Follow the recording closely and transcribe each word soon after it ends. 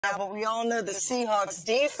now, but we all know the Seahawks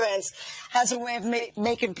defense has a way of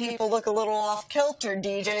making people look a little off kilter,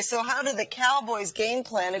 DJ. So how did the Cowboys game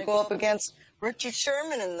plan to go up against Richard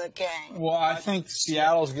Sherman and the gang? Well, I think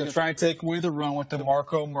Seattle's going to try and take away the run with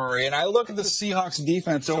DeMarco Murray. And I look at the Seahawks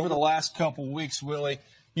defense over the last couple weeks, Willie.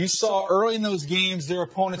 You saw early in those games their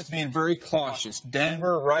opponents being very cautious.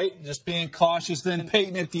 Denver, right, just being cautious. Then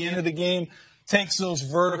Peyton at the end of the game takes those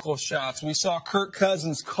vertical shots. We saw Kirk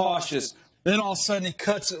Cousins cautious. Then all of a sudden he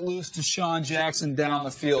cuts it loose to Sean Jackson down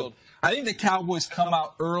the field. I think the Cowboys come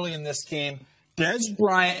out early in this game. Dez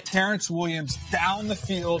Bryant, Terrence Williams down the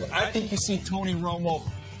field. I think you see Tony Romo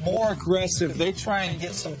more aggressive. They try and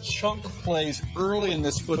get some chunk plays early in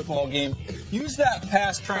this football game. Use that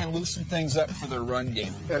pass, try and loosen things up for their run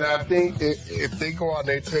game. And I think if they go out and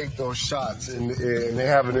they take those shots and they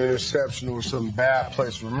have an interception or some bad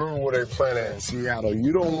plays, remember where they're playing at in Seattle.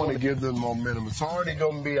 You don't want to give them momentum. It's already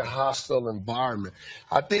going to be a hostile environment.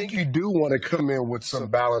 I think you do want to come in with some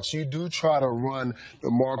balance. You do try to run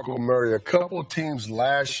DeMarco Murray. A couple teams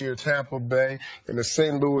last year, Tampa Bay and the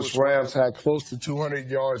St. Louis Rams, had close to 200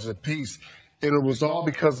 yards apiece, and it was all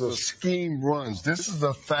because of scheme runs. This is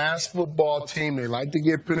a fast football team. They like to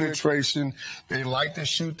get penetration. They like to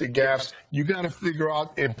shoot the gaps. You got to figure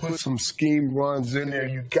out and put some scheme runs in there.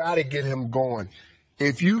 You got to get him going.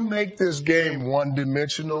 If you make this game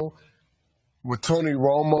one-dimensional with Tony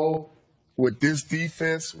Romo, with this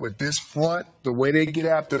defense, with this front, the way they get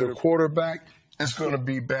after the quarterback, it's going to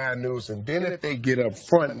be bad news. And then if they get up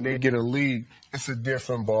front and they get a lead, it's a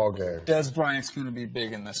different ball game. Dez Bryant's going to be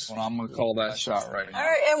big in this one. I'm going to call that shot right now. All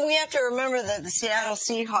right, and we have to remember that the Seattle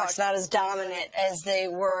Seahawks not as dominant as they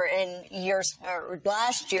were in years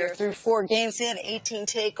last year. Through 4 games, they had 18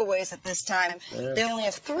 takeaways at this time. Yeah. They only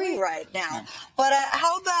have 3 right now. But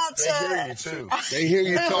how about they hear you too? They hear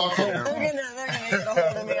you talking. They're gonna get a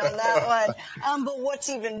hold of me on that one. But what's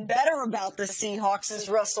even better about the Seahawks is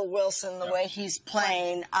Russell Wilson, the way he's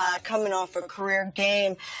playing, coming off a career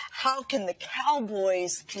game. How can the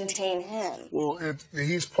Cowboys contain him? Well,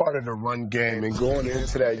 he's part of the run game, and going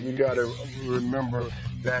into that, you got to remember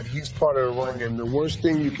that he's part of the run game. The worst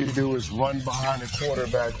thing you can do is run behind the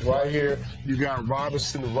quarterback. Right here, you got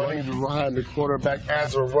Robinson running behind the quarterback.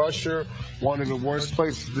 As a rusher, one of the worst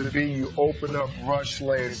places to be, you open up rush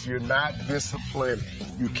lanes. You're not disciplined.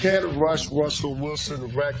 You can't rush Russell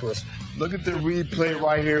Wilson reckless. Look at the replay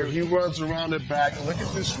right here. He runs around the back. Look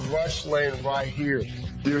at this rush lane right here.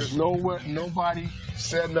 There's nobody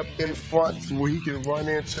setting up in front where he can run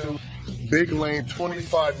into. Big lane,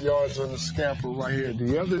 25 yards on the scamper right here.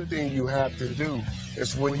 The other thing you have to do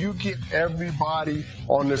is when you get everybody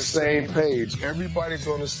on the same page, everybody's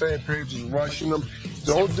on the same page and rushing them,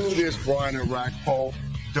 don't do this, Brian and Rackpole.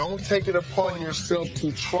 Don't take it upon yourself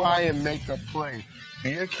to try and make a play.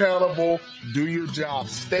 Be accountable. Do your job.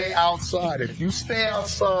 Stay outside. If you stay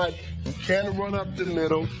outside, you can't run up the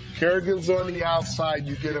middle. Kerrigan's on the outside,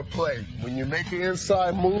 you get a play. When you make an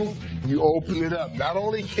inside move, you open it up. Not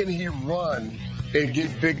only can he run and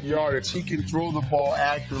get big yardage, he can throw the ball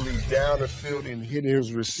accurately down the field and hit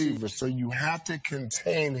his receiver. So you have to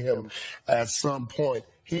contain him at some point.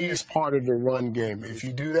 He is part of the run game. If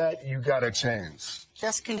you do that, you got a chance.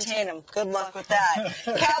 Just contain him. Good luck with that.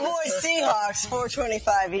 Cowboys Seahawks,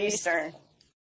 4:25 Eastern.